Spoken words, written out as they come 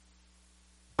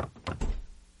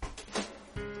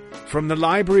From the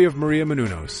Library of Maria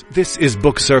Menounos, this is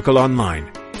Book Circle Online,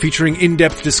 featuring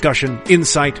in-depth discussion,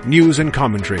 insight, news, and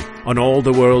commentary on all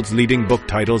the world's leading book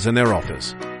titles and their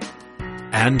authors.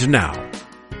 And now,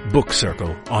 Book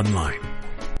Circle Online.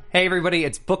 Hey everybody,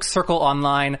 it's Book Circle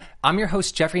Online. I'm your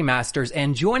host, Jeffrey Masters,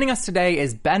 and joining us today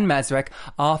is Ben Mezrich,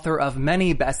 author of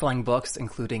many best-selling books,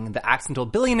 including The Accidental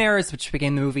Billionaires, which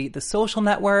became the movie The Social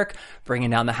Network,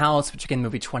 Bringing Down the House, which became the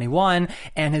movie 21,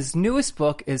 and his newest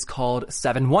book is called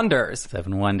Seven Wonders.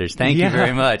 Seven Wonders. Thank you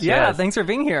very much. Yeah, yes. Thanks for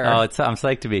being here. Oh, I'm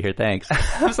psyched to be here. Thanks.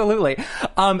 Absolutely.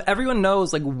 Everyone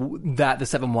knows that the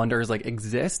Seven Wonders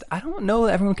exist. I don't know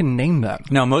that everyone can name them.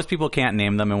 No, most people can't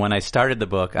name them, and when I started the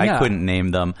book, I couldn't name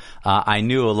them. I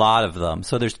knew a lot of them.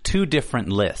 So there's two different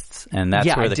lists, and that's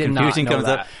where the confusion comes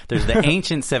up. There's the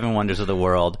ancient Seven Wonders of the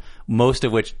world, most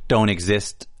of which don't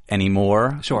exist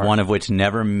anymore. Sure. One of which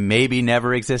maybe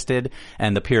never existed,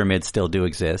 and the pyramids still do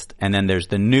exist. And then there's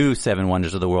the new Seven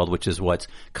Wonders of the world, which is what's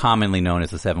commonly known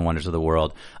as the Seven Wonders of the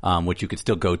world, which you could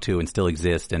still go to and still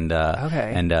exist. And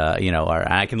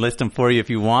I can list them for you if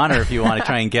you want, or if you want to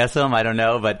try and guess them. I don't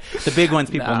know, but the big ones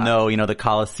people know, the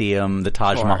Colosseum, the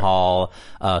Taj Mahal,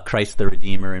 Christ the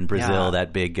Redeemer in Brazil,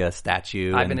 that big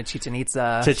statue. I've been to Chichen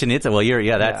Itza.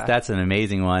 Well, that's an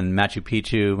amazing one. Machu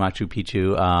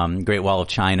Picchu, Great Wall of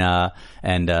China.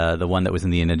 And the one that was in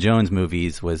the Indiana Jones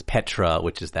movies was Petra,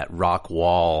 which is that rock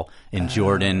wall in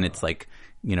Jordan. It's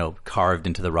carved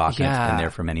into the rock, and it's been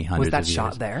there for many hundreds of years. Was that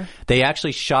shot there? They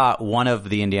actually shot one of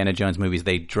the Indiana Jones movies.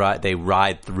 They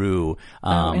ride through.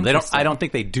 I don't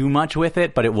think they do much with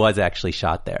it, but it was actually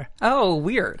shot there. Oh,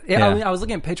 weird. Yeah. I was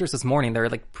looking at pictures this morning. They're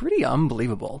pretty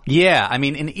unbelievable. Yeah, I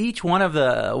mean, in each one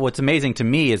of what's amazing to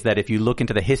me is that if you look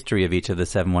into the history of each of the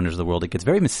Seven Wonders of the world, it gets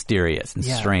very mysterious and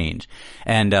strange.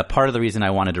 And part of the reason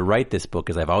I wanted to write this book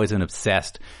is I've always been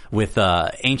obsessed with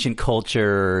ancient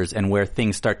cultures and where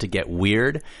things start to get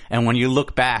weird. And when you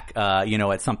look back,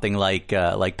 at something like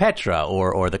Petra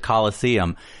or the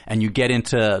Colosseum, and you get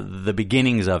into the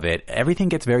beginnings of it, everything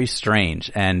gets very strange,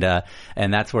 and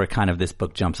that's where kind of this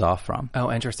book jumps off from.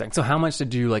 Oh, interesting. So, how much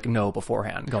did you know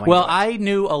beforehand going? Well, I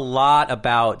knew a lot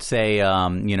about, say,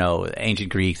 ancient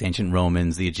Greeks, ancient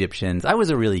Romans, the Egyptians. I was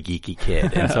a really geeky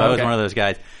kid, and so I was one of those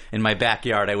guys. In my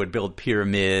backyard, I would build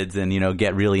pyramids and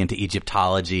get really into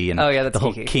Egyptology, and that's the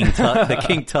whole King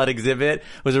Tut exhibit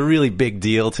was a really big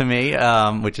deal to me,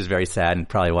 which is very sad and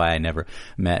probably why I never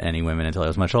met any women until I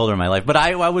was much older in my life. But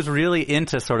I was really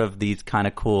into sort of these kind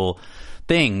of cool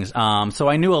things. So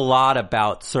I knew a lot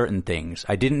about certain things.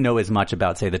 I didn't know as much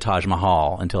about, say, the Taj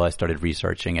Mahal until I started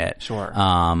researching it. Sure.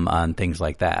 And things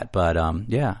like that. But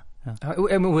yeah.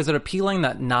 I mean, was it appealing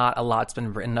that not a lot's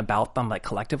been written about them,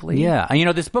 collectively? Yeah.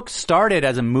 And, this book started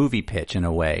as a movie pitch in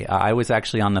a way. I was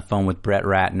actually on the phone with Brett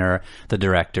Ratner, the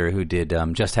director who did,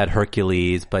 just had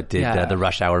Hercules, but did the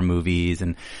Rush Hour movies.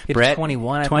 And Brett,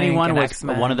 21, 21 was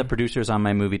X-Men. One of the producers on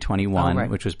my movie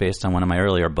 21, which was based on one of my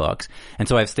earlier books. And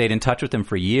so I've stayed in touch with him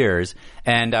for years.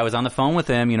 And I was on the phone with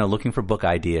him, looking for book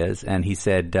ideas. And he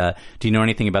said, do you know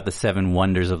anything about the Seven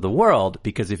Wonders of the world?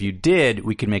 Because if you did,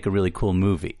 we could make a really cool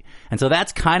movie. And so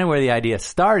that's kind of where the idea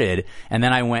started. And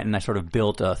then I went and I sort of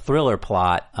built a thriller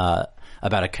plot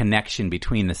about a connection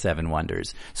between the Seven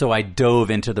Wonders. So I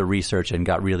dove into the research and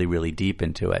got really, really deep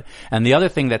into it. And the other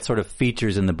thing that sort of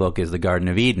features in the book is the Garden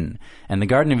of Eden. And the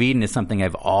Garden of Eden is something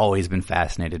I've always been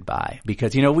fascinated by.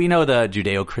 Because, we know the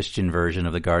Judeo-Christian version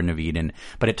of the Garden of Eden,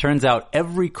 but it turns out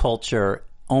every culture,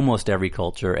 almost every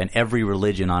culture, and every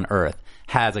religion on earth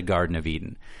has a Garden of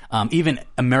Eden. Even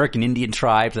American Indian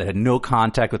tribes that had no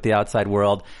contact with the outside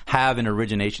world have an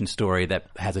origination story that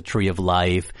has a tree of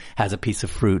life, has a piece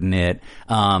of fruit in it.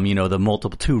 The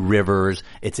multiple two rivers.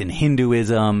 It's in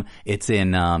Hinduism. It's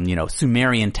in,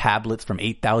 Sumerian tablets from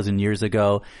 8,000 years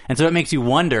ago. And so it makes you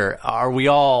wonder, are we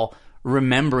all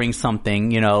remembering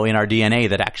something, in our DNA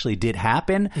that actually did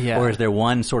happen? Yeah. Or is there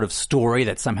one sort of story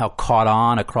that somehow caught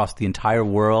on across the entire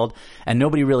world and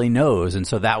nobody really knows? And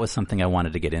so that was something I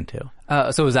wanted to get into.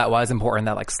 So is that why it's important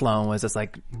that Sloan was this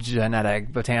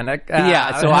genetic botanic?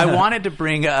 Yeah, so I wanted to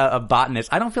bring a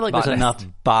botanist. I don't feel like there's enough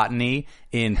botany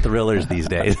in thrillers these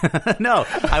days. No,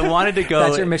 I wanted to go.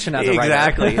 That's your mission as a writer.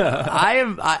 Exactly.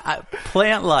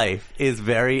 Plant life is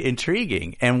very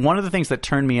intriguing. And one of the things that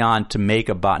turned me on to make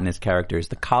a botanist character is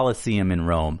the Colosseum in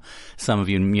Rome. Some of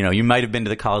you, you might have been to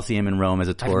the Colosseum in Rome as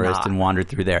a tourist and wandered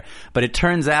through there. But it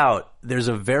turns out there's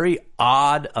a very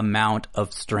odd amount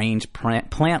of strange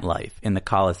plant life in the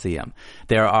Colosseum.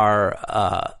 There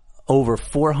are over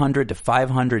 400 to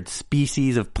 500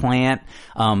 species of plant,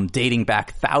 dating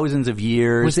back thousands of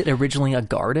years. Was it originally a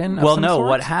garden? Well, no.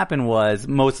 What happened was,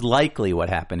 most likely what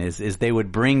happened is they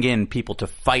would bring in people to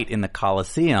fight in the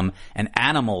Colosseum and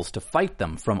animals to fight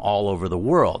them from all over the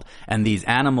world. And these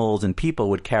animals and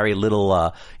people would carry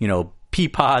little, pea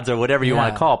pods or whatever you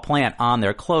want to call plant on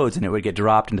their clothes, and it would get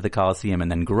dropped into the Colosseum and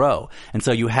then grow. And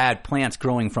so you had plants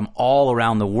growing from all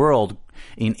around the world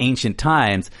in ancient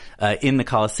times in the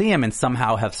Colosseum, and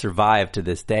somehow have survived to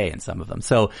this day in some of them.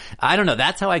 So I don't know.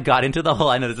 That's how I got into the whole.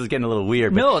 I know this is getting a little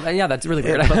weird. But, no, yeah, that's really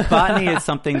weird. But botany is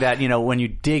something that, when you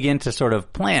dig into sort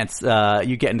of plants,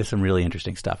 you get into some really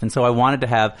interesting stuff. And so I wanted to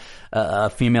have a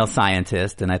female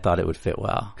scientist, and I thought it would fit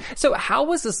well. So how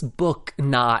was this book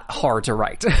not hard to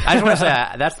write? I just want to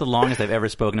say that's the longest I've ever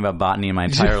spoken about botany in my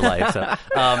entire life. So,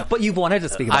 but you've wanted to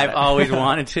speak about it. I've always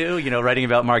wanted to. Writing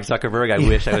about Mark Zuckerberg, I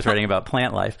wish I was writing about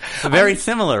plant life. Very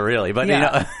similar, really, but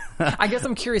I guess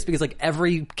I'm curious because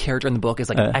every character in the book is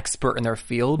an expert in their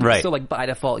field, right? So by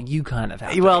default, you kind of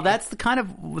have. Well, that's the kind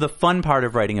of the fun part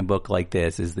of writing a book like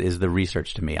this is the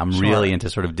research to me. I'm really into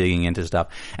sort of digging into stuff,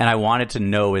 and I wanted to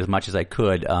know as much as I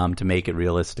could to make it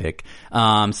realistic.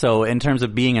 So in terms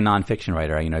of being a nonfiction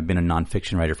writer, I've been a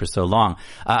nonfiction writer for so long.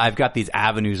 I've got these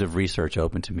avenues of research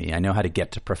open to me. I know how to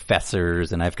get to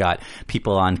professors, and I've got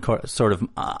people on sort of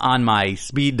on my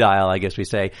speed dial, I guess we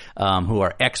say, who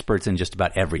are experts in just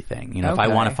about everything. If I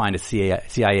want to find a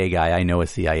CIA guy, I know a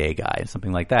CIA guy,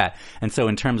 something like that. And so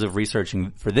in terms of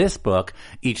researching for this book,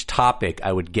 each topic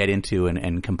I would get into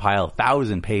and compile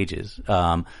 1,000 pages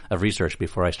of research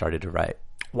before I started to write.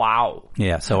 Wow.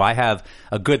 Yeah, so I have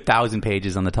a good 1,000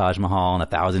 pages on the Taj Mahal and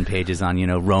 1,000 pages on,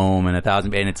 Rome and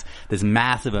 1,000, and it's this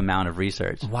massive amount of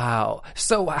research. Wow.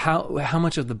 So how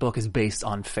much of the book is based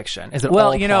on fiction? Is it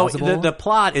all plausible? The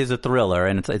plot is a thriller,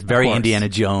 and it's very Indiana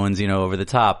Jones, over the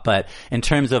top. But in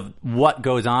terms of what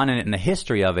goes on in it and the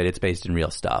history of it, it's based in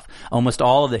real stuff. Almost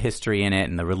all of the history in it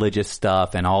and the religious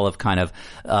stuff and all of kind of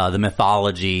the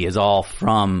mythology is all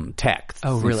from texts.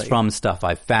 Oh, really? It's from stuff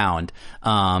I've found.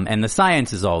 And the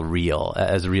science is all real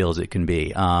as it can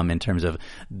be, in terms of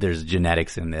there's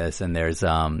genetics in this, and there's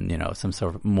some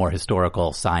sort of more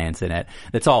historical science in it.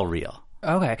 It's all real.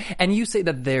 Okay. And you say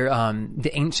that they're the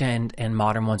ancient and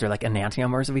modern ones are like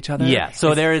enantiomers of each other? Yeah.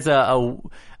 So there is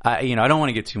I don't want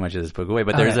to give too much of this book away,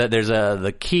 but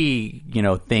the key,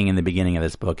 thing in the beginning of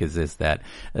this book is that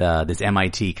this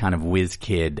MIT kind of whiz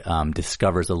kid,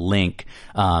 discovers a link,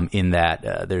 in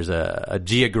that, there's a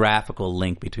geographical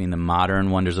link between the modern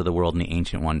wonders of the world and the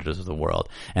ancient wonders of the world.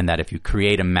 And that if you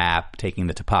create a map, taking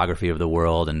the topography of the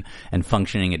world and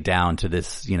functioning it down to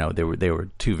this, there were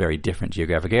two very different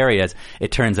geographic areas.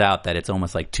 It turns out that it's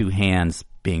almost like two hands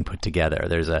being put together.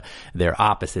 They're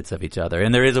opposites of each other.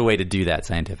 And there is a way to do that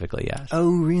scientifically, yes.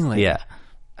 Oh, really? Yeah.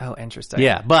 Oh, interesting.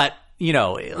 Yeah, but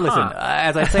listen,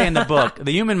 as I say in the book,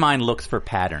 the human mind looks for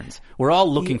patterns. We're all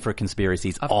looking for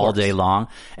conspiracies all day long.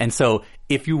 And so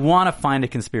if you want to find a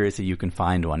conspiracy, you can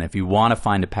find one. If you want to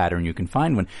find a pattern, you can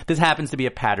find one. This happens to be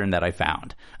a pattern that I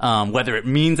found. Whether it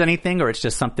means anything or it's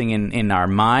just something in our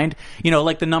mind.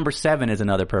 Like the number 7 is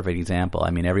another perfect example. I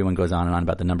mean, everyone goes on and on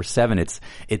about the number 7.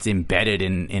 It's embedded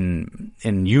in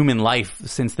human life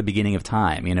since the beginning of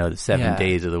time. The 7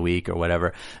 days of the week or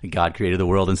whatever. God created the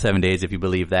world in 7 days, if you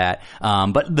believe that.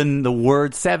 But then the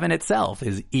word 7 itself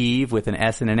is Eve with an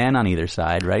S and an N on either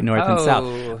side, right? North and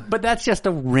south. But that's just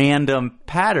a random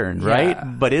pattern, right?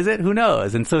 But is it? Who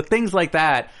knows? And so things like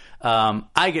that,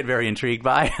 I get very intrigued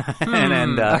by.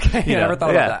 and okay, never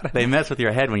thought about that. They mess with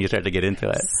your head when you start to get into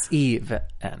it. Eve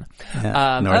and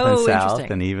North and south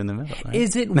and Eve in the middle. Right?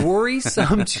 Is it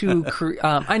worrisome to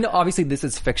I know obviously this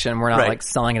is fiction. We're not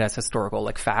selling it as historical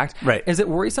fact. Right. Is it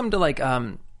worrisome to let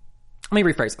me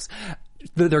rephrase this.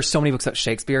 There's so many books about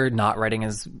Shakespeare not writing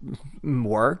his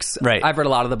works. Right. I've read a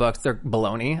lot of the books. They're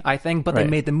baloney, I think, but they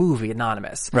made the movie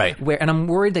Anonymous. Right. And I'm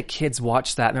worried that kids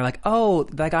watch that and they're like, oh,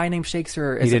 that guy named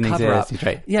Shakespeare is a cover-up.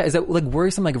 Right. Yeah, is it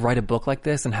worrisome write a book like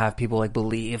this and have people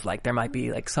believe there might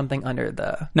be something under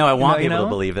the... No, I want people to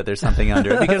believe that there's something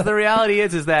under it, because the reality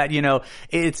is that,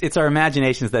 it's our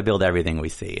imaginations that build everything we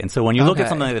see. And so when you look at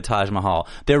something like the Taj Mahal,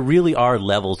 there really are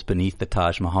levels beneath the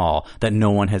Taj Mahal that no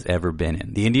one has ever been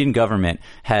in. The Indian government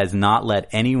has not let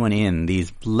anyone in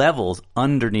these levels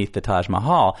underneath the Taj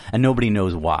Mahal, and nobody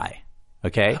knows why.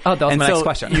 Okay. Oh, that was my next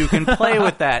question. You can play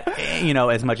with that,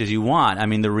 as much as you want. I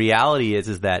mean, the reality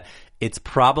is that it's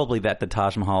probably that the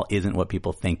Taj Mahal isn't what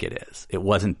people think it is. It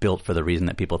wasn't built for the reason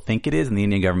that people think it is, and the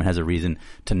Indian government has a reason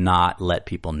to not let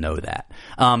people know that.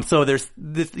 So there's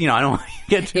this, I don't want to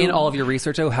get too... In all of your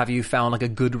research, though, have you found like a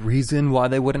good reason why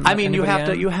they wouldn't let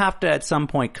you have to at some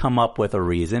point come up with a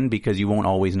reason, because you won't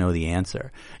always know the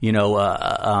answer.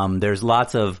 There's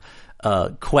lots of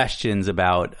questions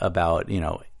about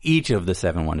each of the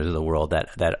seven wonders of the world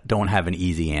that don't have an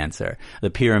easy answer. The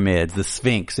pyramids, the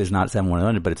Sphinx is not seven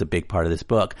wonders, but it's a big part of this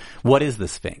book. What is the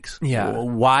Sphinx? Yeah.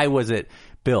 Why was it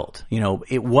built?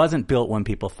 It wasn't built when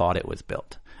people thought it was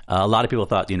built. A lot of people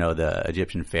thought, the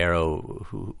Egyptian pharaoh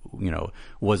who,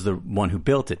 was the one who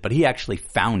built it, but he actually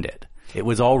found it. It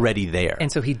was already there.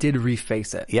 And so he did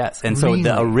reface it. Yes. And so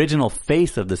the original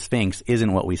face of the Sphinx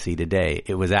isn't what we see today.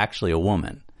 It was actually a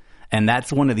woman. And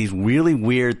that's one of these really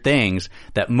weird things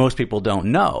that most people don't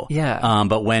know. Yeah.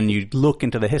 But when you look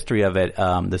into the history of it,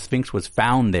 the Sphinx was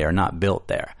found there, not built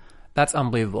there. That's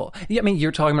unbelievable. Yeah, I mean,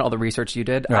 you're talking about all the research you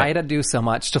did. Right. I had to do so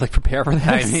much to prepare for this.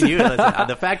 I mean, listen,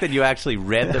 the fact that you actually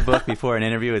read the book before an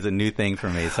interview is a new thing for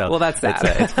me. So well, that's that.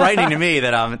 It's frightening to me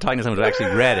that I'm talking to someone who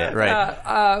actually read it.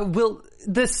 Right.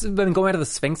 When going to the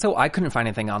Sphinx, though, I couldn't find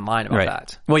anything online about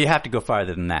that. Well, you have to go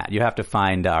farther than that. You have to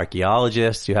find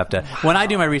archaeologists. You have to. Wow. When I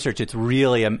do my research, it's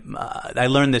really. I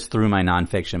learned this through my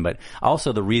nonfiction, but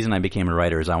also the reason I became a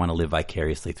writer is I want to live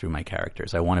vicariously through my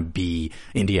characters. I want to be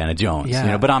Indiana Jones.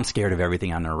 Yeah. But I'm scared of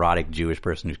everything. I'm an neurotic Jewish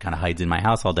person who kind of hides in my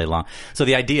house all day long. So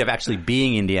the idea of actually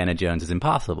being Indiana Jones is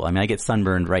impossible. I mean, I get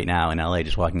sunburned right now in LA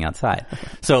just walking outside.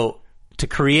 So. To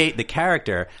create the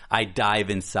character, I dive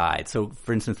inside. So,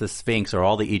 for instance, the Sphinx or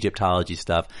all the Egyptology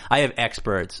stuff, I have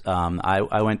experts.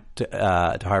 I went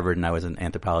to Harvard and I was an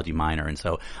anthropology minor, and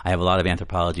so I have a lot of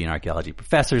anthropology and archaeology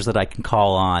professors that I can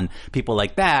call on, people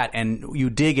like that, and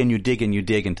you dig and you dig and you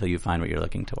dig until you find what you're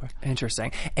looking for.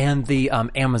 Interesting. And the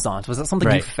Amazons, was that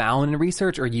something you found in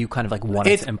research, or you kind of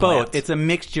wanted to implant? It's both. It's a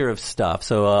mixture of stuff.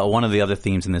 So one of the other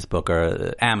themes in this book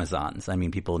are Amazons. I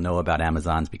mean, people know about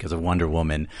Amazons because of Wonder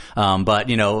Woman. But,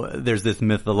 there's this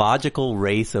mythological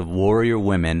race of warrior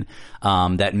women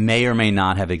that may or may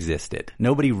not have existed.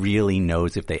 Nobody really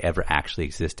knows if they ever actually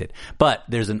existed. But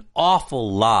there's an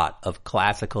awful lot of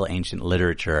classical ancient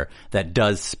literature that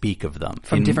does speak of them.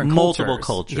 From different multiple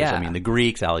cultures. Yeah. I mean, the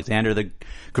Greeks, Alexander the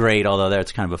Great, although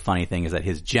that's kind of a funny thing, is that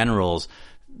his generals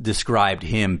described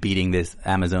him beating this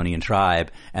Amazonian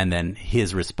tribe, and then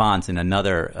his response in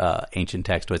another ancient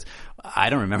text was,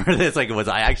 I don't remember this, was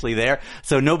I actually there?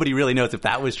 So nobody really knows if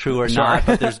that was true or not,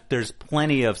 but there's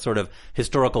plenty of sort of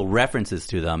historical references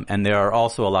to them, and there are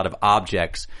also a lot of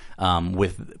objects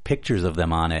with pictures of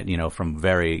them on it, from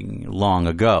very long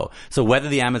ago. So whether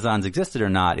the Amazons existed or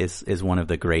not is one of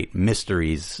the great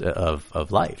mysteries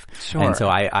of life. Sure. And so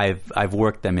I've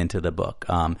worked them into the book.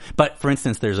 But for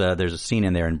instance, there's a scene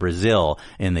in there in Brazil,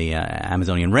 in the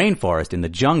Amazonian rainforest, in the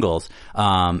jungles,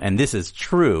 and this is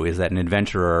true, is that an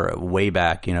adventurer way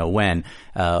back, when,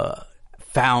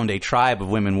 found a tribe of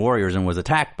women warriors and was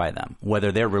attacked by them.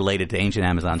 Whether they're related to ancient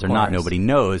Amazons or not, nobody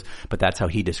knows, but that's how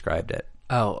he described it.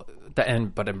 Oh, but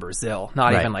in Brazil,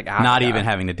 not even Africa. Not even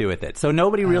having to do with it. So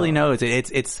nobody really knows.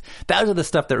 It's those are the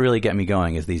stuff that really get me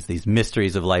going, is these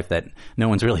mysteries of life that no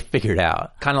one's really figured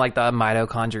out. Kind of like the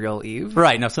mitochondrial Eve.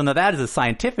 Right. Now, so now that is a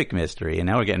scientific mystery, and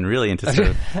now we're getting really into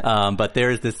stuff. But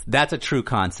that's a true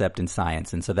concept in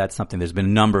science, and so that's something there's been a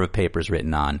number of papers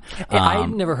written on. I've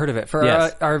never heard of it. For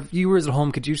our viewers at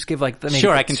home, could you just give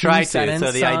Sure, I can try to.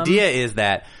 So the idea is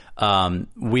that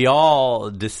we all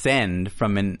descend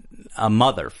from a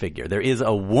mother figure. There is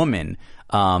a woman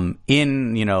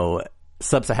in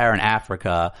sub-Saharan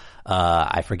Africa,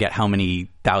 I forget how many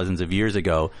thousands of years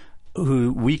ago,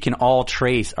 who we can all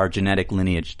trace our genetic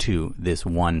lineage to this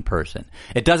one person.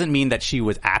 It doesn't mean that she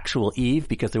was actual Eve,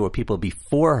 because there were people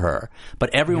before her,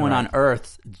 but everyone on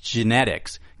Earth's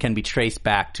genetics can be traced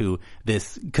back to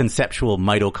this conceptual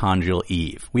mitochondrial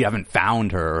Eve. We haven't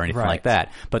found her or anything like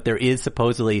that, but there is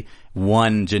supposedly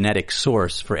one genetic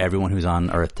source for everyone who's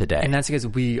on Earth today. And that's because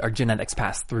our genetics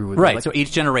pass through. Right. So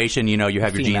each generation, you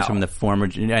have your genes from the former,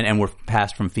 and we're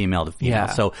passed from female to female. Yeah.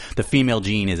 So the female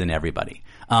gene is in everybody.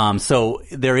 So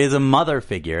there is a mother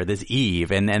figure, this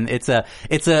Eve, and it's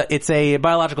a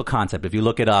biological concept. If you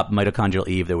look it up, mitochondrial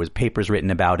Eve, there was papers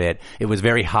written about it. It was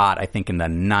very hot, I think, in the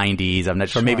 90s. I'm not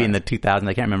sure, maybe in the 2000s.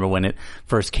 I can't remember when it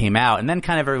first came out, and then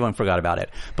kind of everyone forgot about it.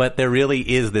 But there really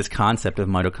is this concept of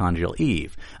mitochondrial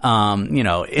Eve.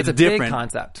 It's a different big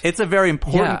concept. It's a very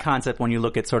important concept when you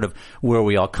look at sort of where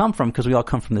we all come from, because we all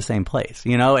come from the same place,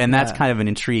 and that's kind of an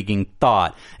intriguing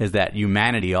thought, is that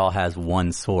humanity all has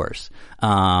one source.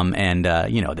 And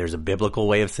there's a biblical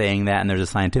way of saying that and there's a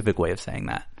scientific way of saying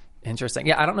that. Interesting.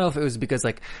 Yeah, I don't know if it was because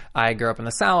like I grew up in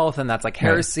the South and that's like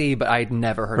heresy, but I'd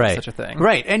never heard of such a thing.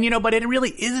 Right. And but it really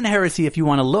isn't heresy if you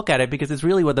want to look at it because it's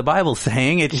really what the Bible's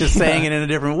saying. It's just saying it in a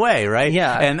different way, right?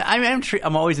 Yeah. And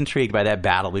I'm always intrigued by that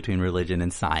battle between religion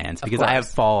and science because I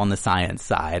fall on the science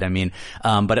side. I mean,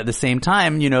 but at the same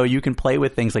time, you can play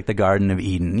with things like the Garden of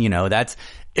Eden. That's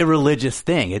a religious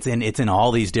thing. It's in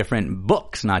all these different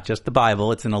books, not just the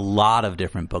Bible. It's in a lot of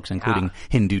different books, including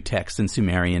Hindu texts and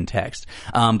Sumerian texts.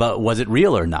 But was it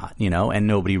real or not? And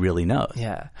nobody really knows.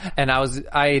 Yeah. And I was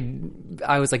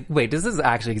like, wait, does this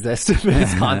actually exist?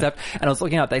 This concept? And I was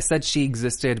looking up. They said she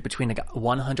existed between like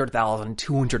 100,000 and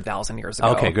 200,000 years ago.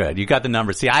 Okay, good. You got the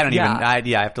numbers. See, I don't even. I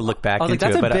have to look back into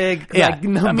that's it. That's a big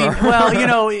number. I mean,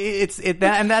 well,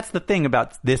 and that's the thing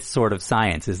about this sort of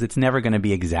science is it's never going to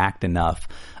be exact enough.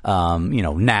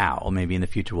 Now maybe in the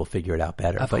future we'll figure it out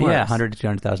better. Of but course. 100 to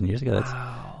 200,000 years ago.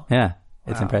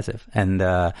 It's impressive. And,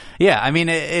 I mean,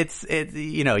 it's,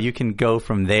 you can go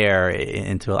from there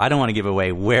into, I don't want to give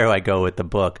away where I go with the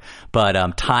book, but,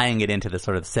 tying it into the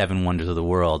sort of 7 wonders of the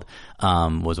world,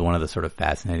 was one of the sort of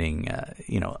fascinating,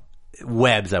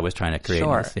 webs I was trying to create.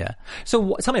 Sure. Yeah.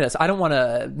 So tell me this. I don't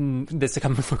want this to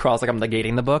come across like I'm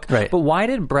negating the book. Right. But why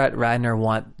did Brett Ratner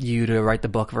want you to write the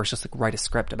book versus just like write a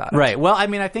script about it? Right. Well, I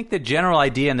mean, I think the general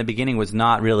idea in the beginning was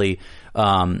not really,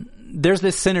 there's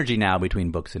this synergy now between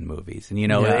books and movies. And,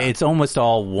 it's almost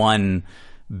all one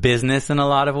business in a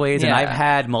lot of ways. And I've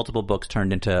had multiple books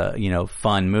turned into,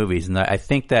 fun movies. And I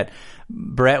think that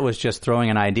Brett was just throwing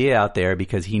an idea out there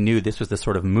because he knew this was the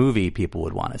sort of movie people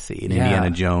would want to see. Indiana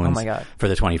Jones for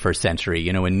the 21st century,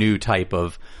 a new type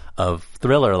of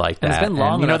thriller like that. And it's been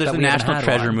long enough there's that the we National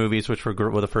Treasure one. movies, which were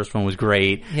the first one was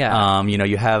great. Yeah.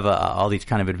 You have all these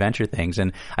kind of adventure things,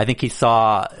 and I think he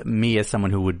saw me as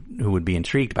someone who would be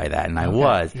intrigued by that, and I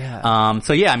was. Yeah.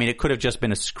 I mean, it could have just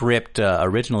been a script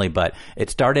originally, but it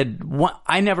started.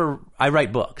 I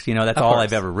write books. That's all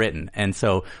I've ever written, and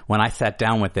so when I sat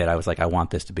down with it, I was like, I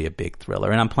want this to be a big thriller,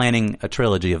 and I'm planning a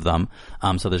trilogy of them.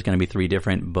 So there's going to be 3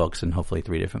 different books and hopefully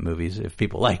 3 different movies if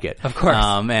people like it. Of course.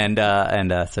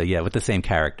 So yeah, with the same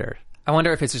character. I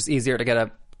wonder if it's just easier to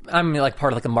get like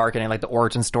part of like the marketing, like the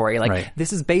origin story. Like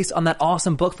this is based on that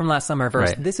awesome book from last summer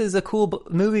versus this is a cool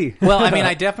movie. Well, I mean,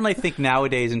 I definitely think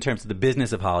nowadays in terms of the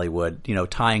business of Hollywood,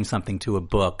 tying something to a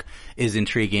book is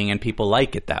intriguing and people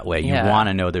like it that way. You want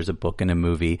to know there's a book and a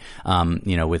movie,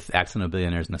 with Accidental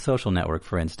Billionaires and The Social Network,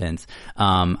 for instance.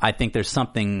 I think there's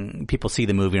something, people see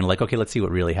the movie and are like, okay, let's see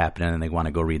what really happened, and then they want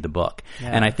to go read the book. Yeah.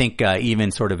 And I think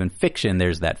even sort of in fiction,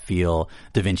 there's that feel,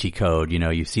 Da Vinci Code,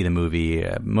 you see the movie,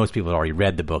 most people have already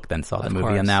read the book, then saw the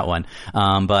movie on that one.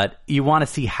 But you want to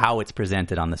see how it's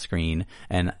presented on the screen,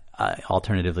 and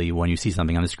alternatively, when you see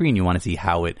something on the screen, you want to see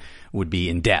how it would be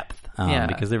in depth.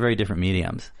 Because they're very different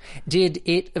mediums. Did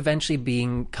it eventually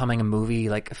becoming a movie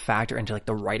like factor into like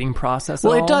the writing process?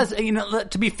 Well, it does.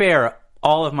 To be fair,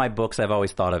 all of my books I've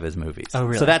always thought of as movies. Oh,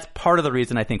 really? So that's part of the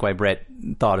reason I think why Brett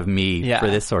thought of me for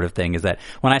this sort of thing is that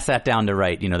when I sat down to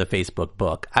write, the Facebook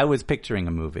book, I was picturing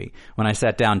a movie. When I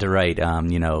sat down to write,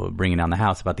 Bringing Down the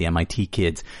House about the MIT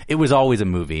kids, it was always a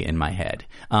movie in my head.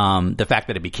 The fact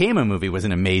that it became a movie was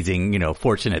an amazing,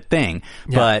 fortunate thing.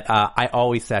 Yeah. But I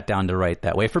always sat down to write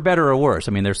that way, for better or worse.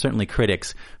 I mean, there's certainly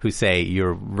critics who say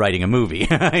you're writing a movie,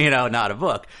 not a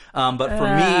book. But for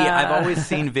me, I've always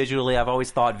seen visually. I've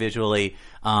always thought visually.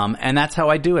 And that's how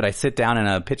I do it. I sit down in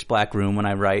a pitch black room when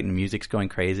I write and music's going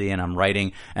crazy and I'm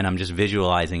writing and I'm just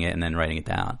visualizing it and then writing it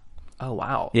down. Oh,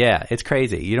 wow. Yeah, it's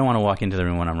crazy. You don't want to walk into the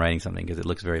room when I'm writing something because it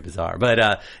looks very bizarre.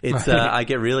 But it's I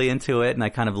get really into it and I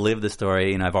kind of live the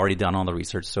story, and I've already done all the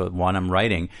research. So when I'm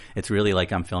writing, it's really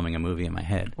like I'm filming a movie in my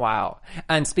head. Wow.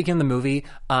 And speaking of the movie,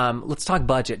 let's talk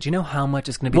budget. Do you know how much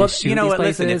it's going to be to shoot these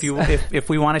places? Listen, if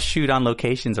we want to shoot on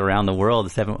locations around the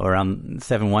world, around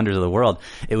 7 wonders of the world,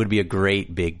 it would be a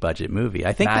great big budget movie.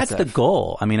 I think that's the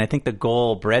goal. I mean, I think the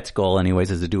goal, Brett's goal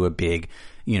anyways, is to do a big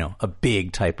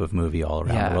type of movie all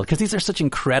around the world. Because these are such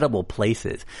incredible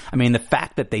places. I mean, the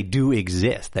fact that they do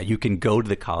exist, that you can go to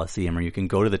the Colosseum or you can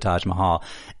go to the Taj Mahal.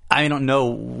 I don't know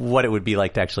what it would be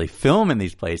like to actually film in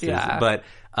these places, but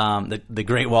the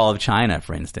Great Wall of China,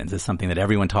 for instance, is something that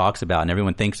everyone talks about and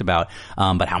everyone thinks about.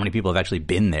 But how many people have actually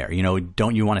been there?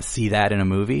 Don't you want to see that in a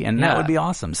movie? And that would be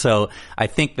awesome. So I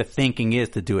think the thinking is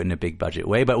to do it in a big budget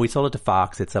way. But we sold it to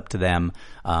Fox. It's up to them.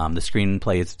 The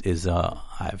screenplay is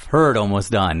I've heard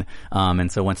almost done.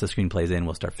 And so once the screenplay's in,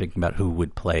 we'll start thinking about who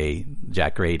would play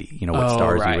Jack Grady. What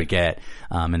stars we would get,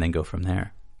 and then go from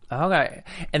there. Okay.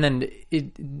 And then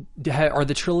are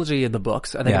the trilogy of the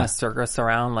books, are they going to circus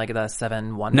around like the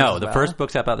Seven Wonders? No, the first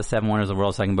book's about the Seven Wonders of the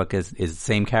World. Second book is the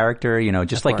same character,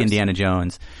 just like Indiana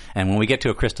Jones. And when we get to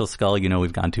a crystal skull,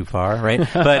 we've gone too far, right?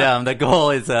 But the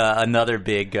goal is another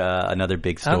big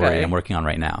story I'm working on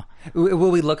right now. Will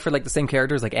we look for like the same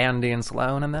characters like Andy and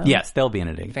Sloane in them? Yes, they'll be in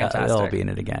it again. Fantastic. They'll be in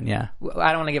it again, yeah.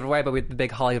 I don't want to give it away, but with the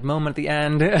big Hollywood moment at the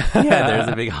end. Yeah, there's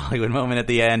a big Hollywood moment at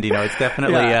the end. It's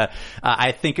definitely,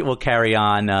 I think it will carry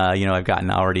on. I've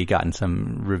already gotten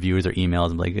some reviews or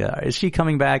emails. I'm like, is she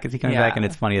coming back? Is he coming back? And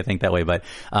it's funny to think that way, but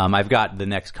I've got the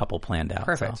next couple planned out.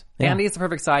 Perfect. So, Andy's the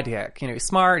perfect sidekick. He's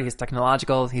smart, he's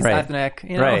technological, he's ethnic.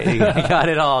 Right, he got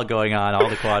it all going on, all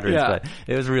the quadrants, but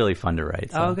it was really fun to write.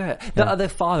 So. Oh, good. The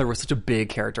father was such a big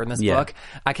character in this book.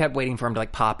 I kept waiting for him to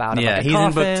like pop out of like a he's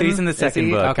coffin. in he's in the second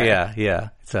book. Okay. Yeah.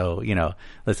 So,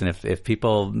 listen, if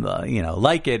people,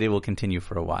 like it will continue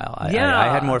for a while. I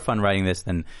had more fun writing this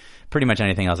than pretty much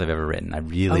anything else I've ever written. I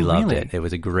really loved it. It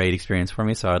was a great experience for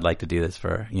me, so I'd like to do this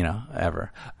for,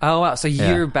 ever. Oh, wow. So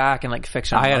you're back in like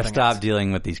fiction. I got to stop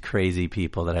dealing with these crazy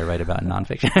people that I write about in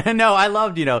nonfiction. No, I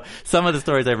loved, some of the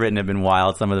stories I've written have been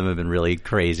wild. Some of them have been really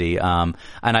crazy. And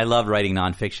I love writing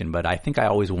nonfiction, but I think I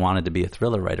always wanted to be a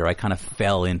thriller writer. I kind of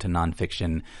fell into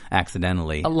nonfiction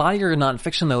accidentally. A lot of your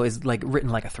nonfiction, though, is like written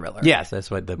like a thriller. Yes,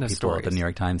 that's what the people at the New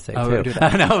York Times say, too. Do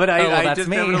that. No, but I just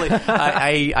me.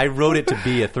 I wrote it to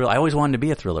be a thriller. I always wanted to be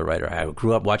a thriller writer. I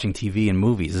grew up watching TV and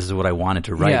movies. This is what I wanted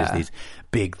to write, is these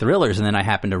big thrillers. And then I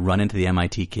happened to run into the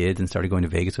MIT kids and started going to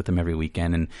Vegas with them every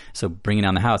weekend. And so Bringing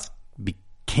Down the House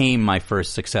became my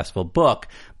first successful book,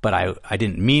 but I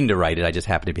didn't mean to write it. I just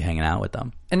happened to be hanging out with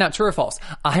them. And not true or false,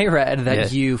 I read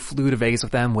that you flew to Vegas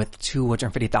with them with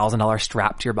 $250,000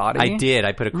 strapped to your body. I did.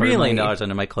 I put $250,000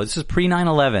 under my clothes. This is pre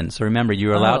 9/11, so remember, you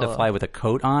were allowed to fly with a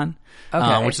coat on.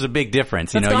 Which is a big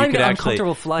difference. That's you could actually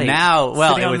uncomfortable flight. Now,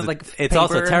 it's paper.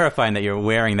 also terrifying that you're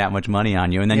wearing that much money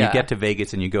on you, and then you get to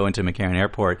Vegas and you go into McCarran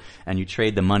Airport and you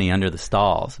trade the money under the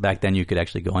stalls. Back then, you could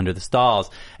actually go under the stalls,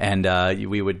 and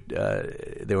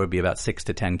there would be about 6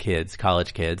 to 10 kids,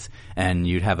 college kids, and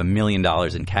you'd have $1 million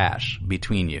in cash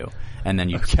between you. And then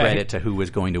you'd spread it to who was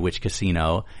going to which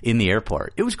casino in the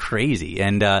airport. It was crazy.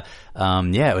 And, it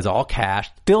was all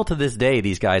cash. Still to this day,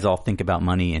 these guys all think about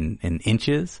money in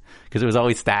inches. Cause it was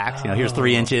always stacks. Here's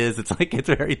 3 inches. It's like, it's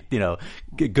very,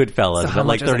 Goodfellas. So but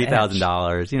like $30,000,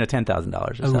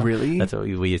 $10,000 or so. Oh, really? That's what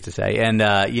we used to say. And,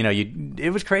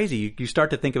 it was crazy. You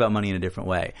start to think about money in a different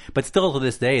way. But still to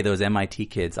this day, those MIT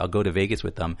kids, I'll go to Vegas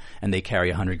with them and they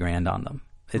carry $100,000 on them.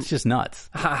 It's just nuts.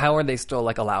 How are they still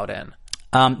like allowed in?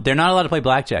 They're not allowed to play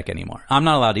blackjack anymore. I'm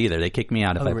not allowed either. They kick me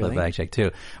out if I really? play blackjack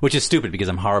too, which is stupid because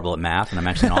I'm horrible at math and I'm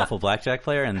actually an awful blackjack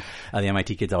player, and the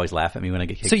MIT kids always laugh at me when I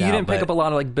get kicked out. So you didn't pick up a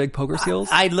lot of like big poker skills?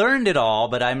 I learned it all,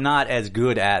 but I'm not as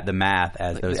good at the math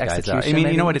as those guys are. I mean,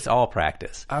 you know what? It's all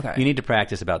practice. Okay. You need to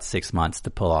practice about 6 months to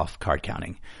pull off card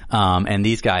counting. And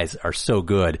these guys are so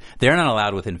good. They're not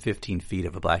allowed within 15 feet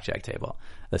of a blackjack table.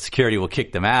 The security will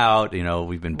kick them out.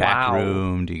 We've been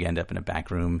backroomed. You end up in a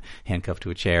back room, handcuffed to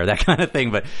a chair, that kind of thing.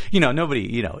 But,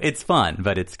 nobody, it's fun,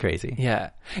 but it's crazy. Yeah.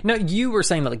 No, you were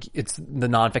saying that like it's the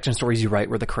nonfiction stories you write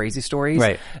were the crazy stories.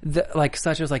 Right.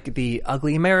 Such as like the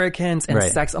Ugly Americans and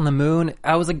Sex on the Moon.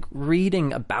 I was like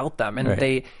reading about them and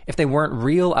if they weren't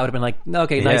real, I would have been like,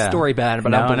 okay, nice story, bad,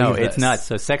 but I don't believe this. It's nuts.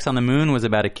 So Sex on the Moon was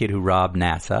about a kid who robbed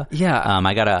NASA. Yeah.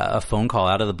 I got a phone call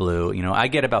out of the blue. I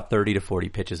get about 30 to 40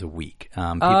 pitches a week.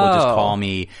 People just call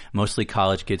me, mostly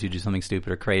college kids who do something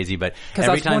stupid or crazy, but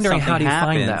every time something how do you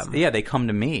happens, find them? they come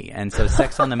to me. And so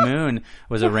Sex on the Moon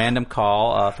was a random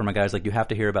call from a guy who's like, you have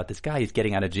to hear about this guy. He's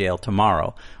getting out of jail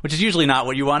tomorrow, which is usually not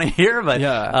what you want to hear,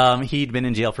 but he'd been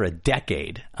in jail for a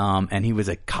decade. And he was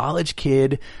a college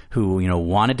kid who,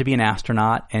 wanted to be an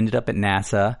astronaut, ended up at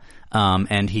NASA.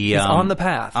 And he's on the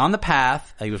path. On the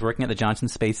path. He was working at the Johnson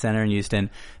Space Center in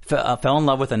Houston, fell in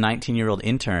love with a 19-year-old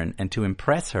intern, and to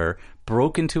impress her,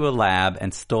 broke into a lab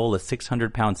and stole a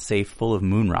 600-pound safe full of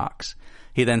moon rocks.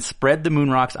 He then spread the moon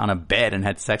rocks on a bed and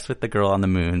had sex with the girl on the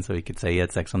moon, so he could say he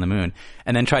had sex on the moon,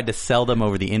 and then tried to sell them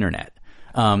over the internet.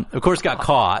 Of course got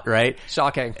caught, right?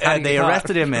 Shocking. They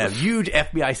arrested him in a huge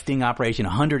FBI sting operation,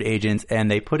 100 agents, and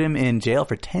they put him in jail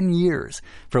for 10 years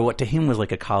for what to him was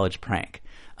like a college prank.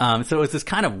 So it was this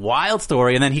kind of wild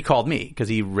story, and then he called me because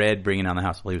he read Bringing Down the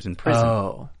House while he was in prison.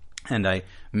 Oh. And I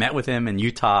met with him in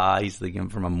Utah. He's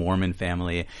from a Mormon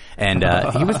family. And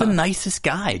he was the nicest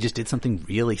guy. Just did something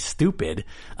really stupid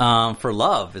for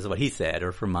love, is what he said,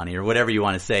 or for money, or whatever you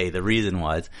want to say the reason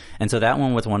was. And so that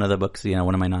one was one of the books,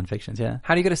 one of my nonfictions, yeah.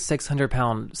 How do you get a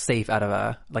 600-pound safe out of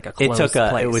a closed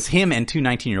place? It was him and 2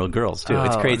 19-year-old girls, too.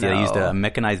 It's crazy. No. They used a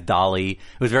mechanized dolly.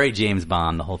 It was very James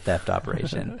Bond, the whole theft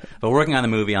operation. But working on the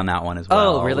movie on that one as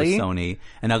well. Oh, really? With Sony.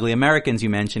 And Ugly Americans, you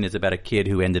mentioned, is about a kid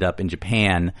who ended up in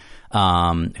Japan,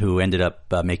 who ended up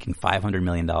making $500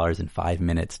 million in 5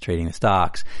 minutes trading the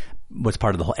stocks, was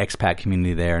part of the whole expat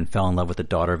community there and fell in love with the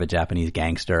daughter of a Japanese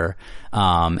gangster,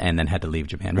 and then had to leave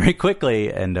Japan very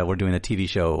quickly. And we're doing a TV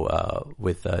show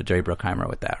with Jerry Bruckheimer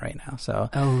with that right now. So,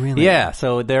 oh, really? Yeah.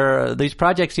 So these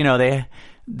projects,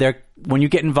 they're when you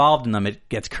get involved in them, it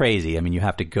gets crazy. I mean, you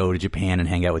have to go to Japan and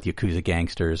hang out with Yakuza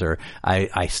gangsters, or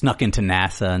I snuck into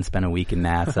NASA and spent a week in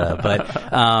NASA.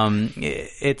 But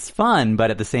it's fun.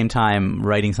 But at the same time,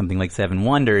 writing something like Seven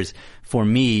Wonders, for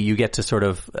me, you get to sort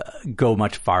of go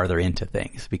much farther into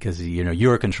things because,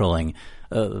 you're controlling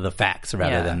the facts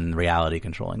rather than reality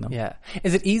controlling them. Yeah.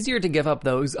 Is it easier to give up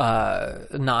those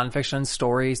nonfiction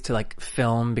stories to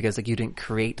film because you didn't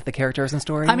create the characters and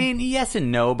stories? I mean, yes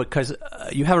and no, because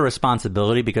you have a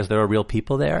responsibility because there are real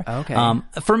people there. Okay.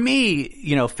 For me,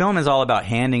 film is all about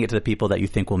handing it to the people that you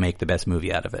think will make the best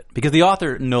movie out of it, because the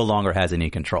author no longer has any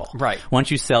control. Right. Once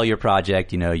you sell your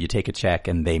project, you take a check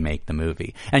and they make the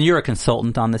movie. And you're a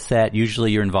consultant on the set.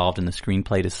 Usually you're involved in the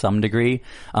screenplay to some degree.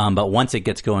 But once it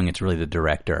gets going, it's really the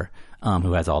director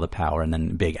who has all the power, and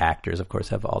then big actors, of course,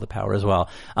 have all the power as well.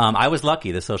 I was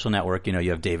lucky. The Social Network, you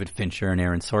have David Fincher and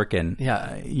Aaron Sorkin.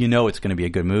 Yeah. It's going to be a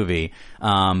good movie.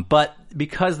 But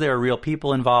because there are real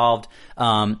people involved,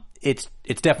 it's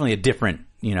definitely a different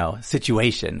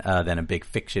situation than a big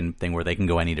fiction thing where they can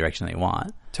go any direction they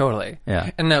want. Totally. Yeah.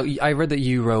 And no, I read that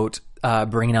you wrote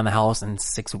Bringing Down the House in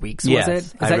 6 weeks. Yes, was it?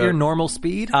 Is that your normal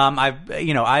speed?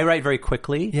 I write very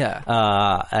quickly. Yeah.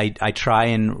 I try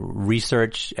and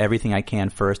research everything I can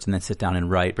first and then sit down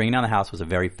and write. Bringing Down the House was a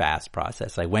very fast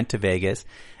process. I went to Vegas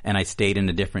and I stayed in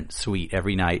a different suite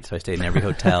every night. So I stayed in every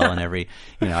hotel and every,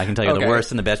 I can tell you the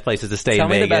worst and the best places to stay in Vegas.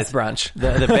 Tell me the best brunch.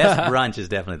 The best brunch is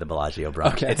definitely the Bellagio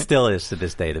brunch. Okay. It still is to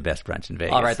this day the best brunch in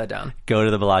Vegas. I'll write that down. Go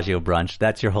to the Bellagio brunch.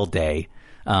 That's your whole day.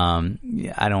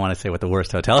 I don't want to say what the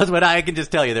worst hotel is, but I can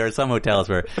just tell you there are some hotels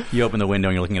where you open the window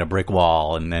and you're looking at a brick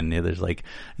wall, and then there's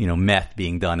meth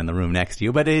being done in the room next to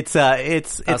you. But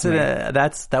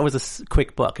that was a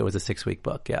quick book. It was a 6-week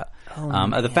book. Yeah.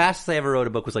 The fastest I ever wrote a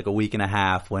book was a week and a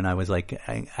half when I was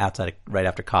outside right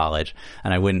after college,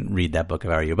 and I wouldn't read that book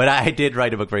if I were you. But I did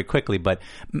write a book very quickly. But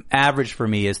average for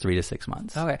me is 3 to 6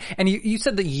 months. Okay. And you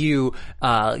said that your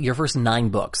first 9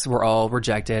 books were all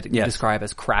rejected. You describe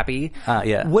as crappy.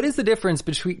 Yeah. What is the difference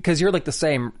between, because you're the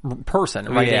same person,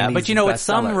 right? Yeah, but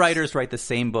some writers write the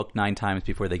same book 9 times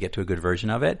before they get to a good version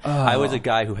of it. Oh. I was a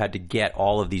guy who had to get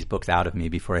all of these books out of me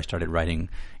before I started writing,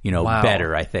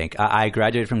 better, I think. I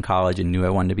graduated from college and knew I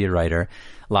wanted to be a writer.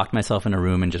 Locked myself in a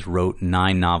room and just wrote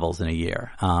 9 novels in a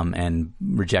year. And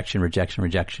rejection.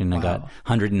 I got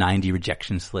 190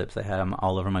 rejection slips. I had them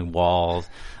all over my walls.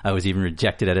 I was even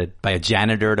rejected by a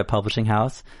janitor at a publishing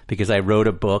house because I wrote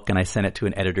a book and I sent it to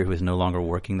an editor who was no longer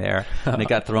working there. And it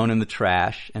got thrown in the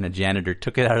trash, and a janitor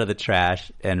took it out of the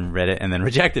trash and read it and then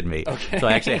rejected me. Okay. So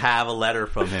I actually have a letter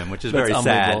from him, which is very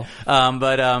unbelievable.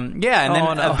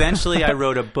 sad. Eventually I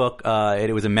wrote a book.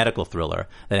 It was a medical thriller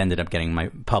that ended up getting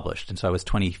published. And so I was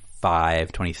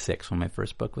 25, 26 when my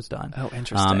first book was done. Oh,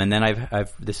 interesting. And then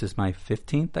this is my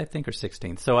 15th, I think, or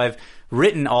 16th. So I've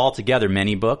written altogether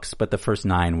many books, but the first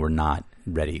 9 were not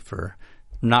ready for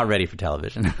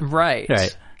television. Right.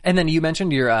 Right. And then you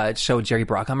mentioned your show, Jerry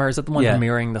Bruckheimer. Is that the one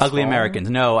premiering this Ugly fall? Americans.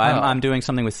 No, I'm doing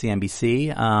something with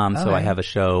CNBC. So I have a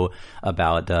show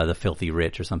about the filthy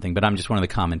rich or something, but I'm just one of the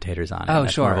commentators on it. Oh,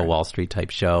 That's sure. more of a Wall Street type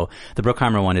show. The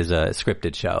Bruckheimer one is a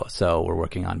scripted show, so we're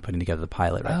working on putting together the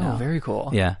pilot right now. Oh, very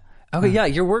cool. Yeah. Okay, yeah,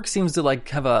 your work seems to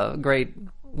have a great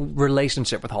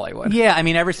relationship with Hollywood. Yeah, I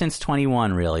mean, ever since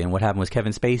 21, really. And what happened was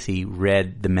Kevin Spacey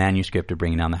read the manuscript of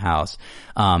Bringing Down the House,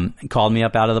 called me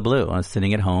up out of the blue. I was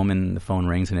sitting at home and the phone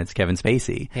rings and it's Kevin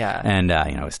Spacey. Yeah. And,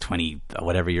 I was 20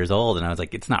 whatever years old, and I was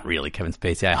like, it's not really Kevin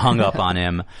Spacey. I hung up on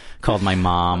him, called my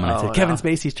mom, and I said, Kevin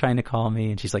Spacey's trying to call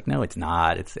me. And she's like, no, it's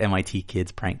not. It's MIT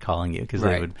kids prank calling you.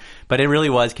 But it really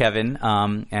was Kevin.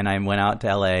 And I went out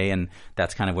to LA, and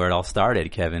that's kind of where it all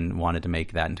started. Kevin wanted to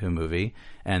make that into a movie.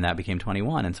 and that became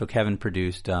 21. And so Kevin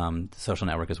produced Social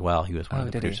Network as well. He was one of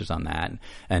the producers on that.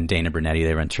 And Dana Brunetti,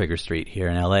 they run Trigger Street here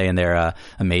in LA, and they're an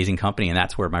amazing company, and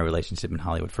that's where my relationship in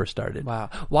Hollywood first started. Wow.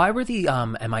 Why were the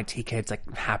MIT kids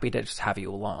like happy to just have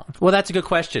you along? Well, that's a good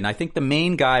question. I think the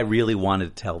main guy really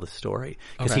wanted to tell the story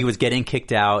because he was getting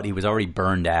kicked out. He was already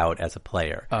burned out as a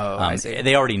player. Oh, I see.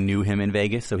 They already knew him in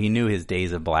Vegas, so he knew his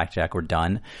days of blackjack were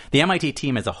done. The MIT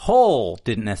team as a whole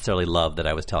didn't necessarily love that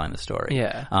I was telling the story.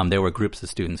 Yeah. There were groups of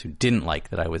students who didn't like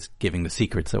that I was giving the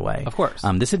secrets away. Of course.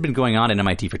 This had been going on at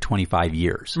MIT for 25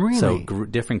 years. Really? So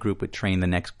different group would train the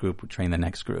next group, would train the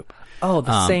next group. Oh,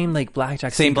 the same like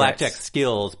blackjack Same secrets. blackjack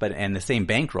skills, and the same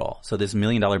bankroll. So this $1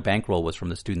 million bankroll was from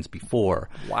the students before.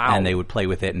 Wow. And they would play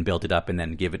with it and build it up and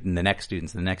then give it to the next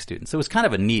students and the next students. So it was kind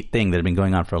of a neat thing that had been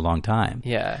going on for a long time.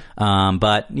 Yeah.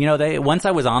 But, once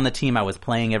I was on the team, I was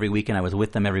playing every weekend. I was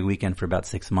with them every weekend for about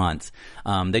 6 months.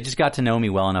 They just got to know me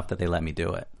well enough that they let me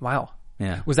do it. Wow.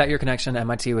 Yeah. Was that your connection to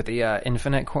MIT with the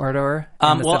Infinite Corridor?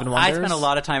 And the Seven Wonders? I spent a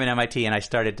lot of time at MIT, and I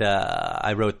started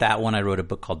I wrote that one. I wrote a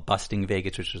book called Busting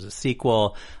Vegas, which was a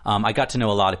sequel. I got to know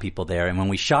a lot of people there, and when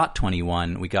we shot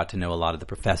 21, we got to know a lot of the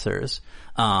professors.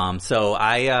 So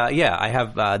I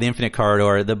have The Infinite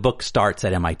Corridor. The book starts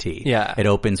at MIT. Yeah. It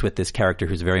opens with this character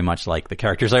who's very much like the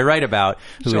characters I write about,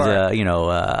 who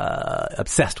is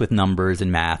obsessed with numbers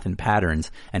and math and patterns,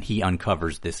 and he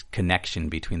uncovers this connection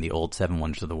between the old Seven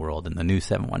Wonders of the world and the new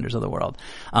Seven Wonders of the world.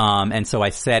 And so I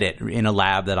set it in a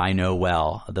lab that I know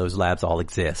well. Those labs all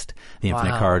exist. The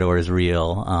Infinite Corridor is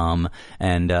real.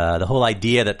 And the whole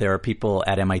idea that there are people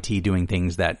at MIT doing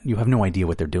things that you have no idea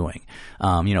what they're doing.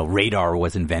 Radar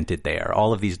was invented there.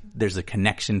 All of these, there's a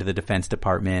connection to the Defense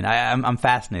Department. I'm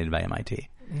fascinated by MIT.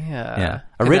 Yeah.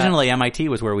 Originally, MIT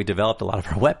was where we developed a lot of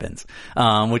our weapons,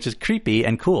 which is creepy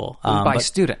and cool. By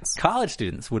students. College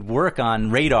students would work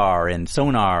on radar and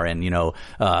sonar and,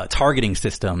 targeting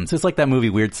systems. It's like that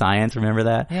movie Weird Science. Remember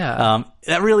that? Yeah.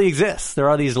 That really exists. There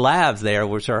are these labs there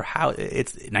which are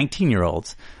it's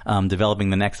 19-year-olds developing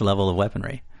the next level of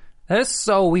weaponry. That is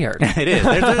so weird. It is.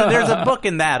 There's a book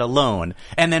in that alone,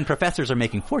 and then professors are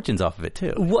making fortunes off of it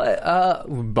too. What?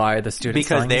 By the students?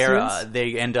 Because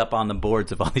they end up on the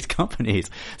boards of all these companies.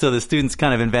 So the students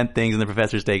kind of invent things, and the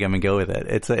professors take them and go with it.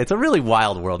 It's a really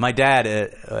wild world. My dad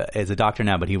is a doctor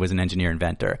now, but he was an engineer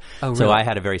inventor. Oh, really? So I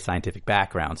had a very scientific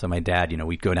background. So my dad,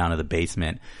 we'd go down to the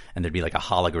basement, and there'd be like a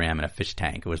hologram in a fish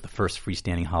tank. It was the first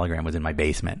freestanding hologram was in my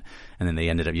basement, and then they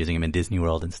ended up using him in Disney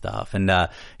World and stuff. And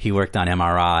he worked on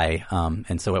MRI.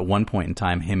 And so at one point in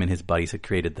time, him and his buddies had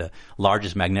created the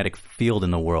largest magnetic field in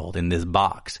the world in this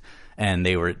box. And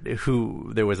they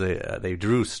drew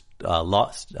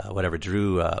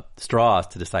straws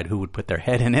to decide who would put their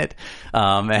head in it.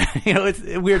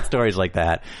 It's weird stories like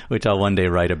that, which I'll one day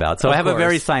write about. So I have a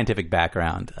very scientific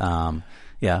background.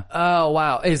 Yeah. Oh,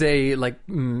 wow. Is a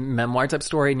memoir type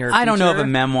story in your future? I don't know if a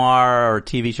memoir or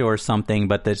TV show or something,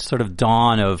 but the sort of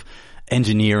dawn of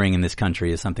engineering in this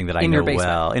country is something that I know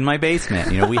well. In my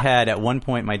basement. We had at one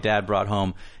point, my dad brought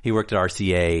home, he worked at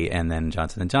RCA and then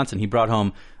Johnson & Johnson. He brought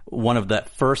home one of the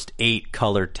first 8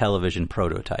 color television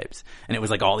prototypes. And it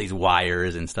was like all these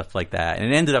wires and stuff like that.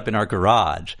 And it ended up in our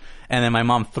garage. And then my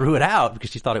mom threw it out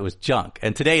because she thought it was junk.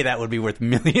 And today that would be worth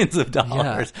millions of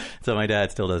dollars. Yeah. So my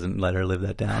dad still doesn't let her live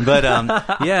that down. But,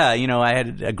 I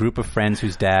had a group of friends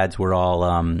whose dads were all,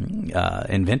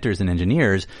 inventors and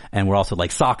engineers and were also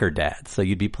like soccer dads. So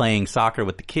you'd be playing soccer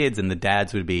with the kids and the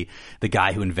dads would be the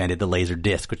guy who invented the laser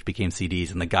disc, which became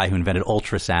CDs, and the guy who invented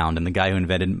ultrasound and the guy who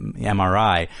invented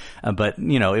MRI. But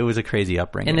it was a crazy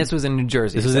upbringing. And this was in New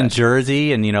Jersey. This was in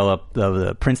Jersey, and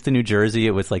Princeton, New Jersey.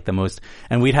 It was like the most,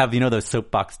 and we'd have those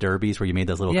soapbox derbies where you made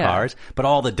those little cars. But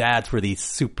all the dads were these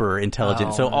super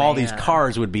intelligent, so all these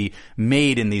cars would be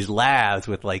made in these labs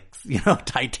with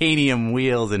titanium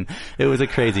wheels, and it was a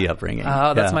crazy upbringing.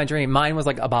 Oh, that's my dream. Mine was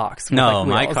like a box. No,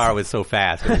 my car was so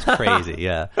fast, it was crazy.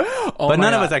 Yeah, but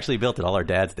none of us actually built it. All our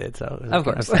dads did. So of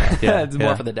course, it's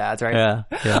more for the dads, right?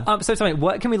 Yeah. So tell me,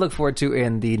 what can we look forward to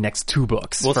in the next 2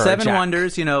 books? Well, Seven Jack?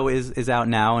 Wonders, is out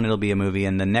now, and it'll be a movie.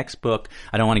 And the next book,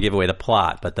 I don't want to give away the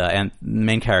plot, but the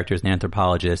main character is an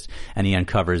anthropologist, and he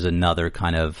uncovers another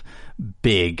kind of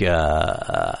big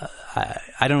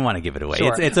I don't want to give it away.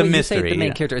 Sure. It's a mystery. You say the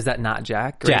main character, is that not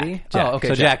Jack Grady? Jack. Oh, okay.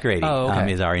 So Jack Grady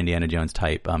is our Indiana Jones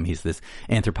type. He's this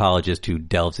anthropologist who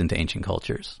delves into ancient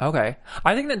cultures. Okay.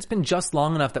 I think that's been just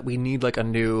long enough that we need a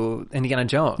new Indiana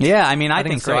Jones. Yeah, I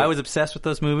think so. I was obsessed with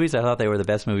those movies. I thought they were the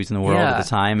best movies in the world at the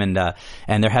time, and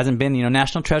there hasn't been,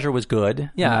 National Treasure was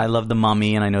good. Yeah. I love The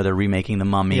Mummy, and I know they're remaking The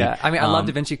Mummy. Yeah. I love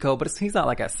Da Vinci Code, but he's not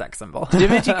like a sex symbol. Da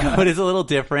Vinci Code is a little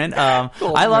different.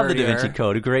 I love the Da Vinci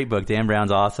Code. A great book. Dan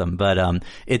Brown's awesome. but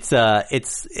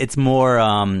it's more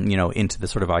into the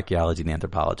sort of archaeology and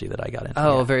anthropology that I got into.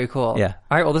 Oh, very cool. Yeah.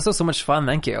 All right. Well, this was so much fun.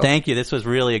 Thank you. Thank you. This was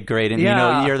really great. And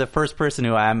you're the first person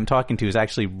who I'm talking to who's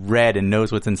actually read and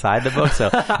knows what's inside the book, so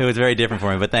it was very different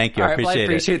for me. But thank you. All right, I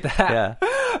appreciate that. Yeah.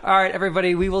 All right,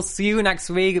 everybody. We will see you next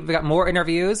week. We've got more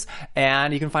interviews,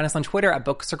 and you can find us on Twitter at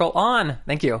Book Circle On.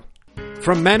 Thank you.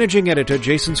 From Managing Editor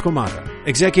Jason Squamata,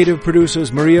 Executive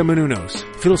Producers Maria Menounos,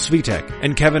 Phil Svitek,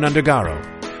 and Kevin Undergaro,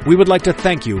 we would like to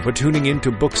thank you for tuning in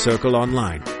to Book Circle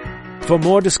Online. For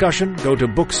more discussion, go to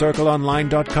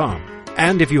bookcircleonline.com.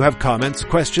 And if you have comments,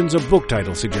 questions, or book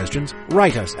title suggestions,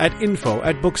 write us at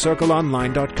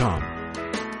info@bookcircleonline.com.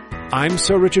 I'm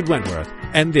Sir Richard Wentworth,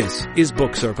 and this is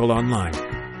Book Circle Online.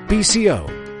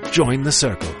 BCO, join the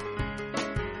circle.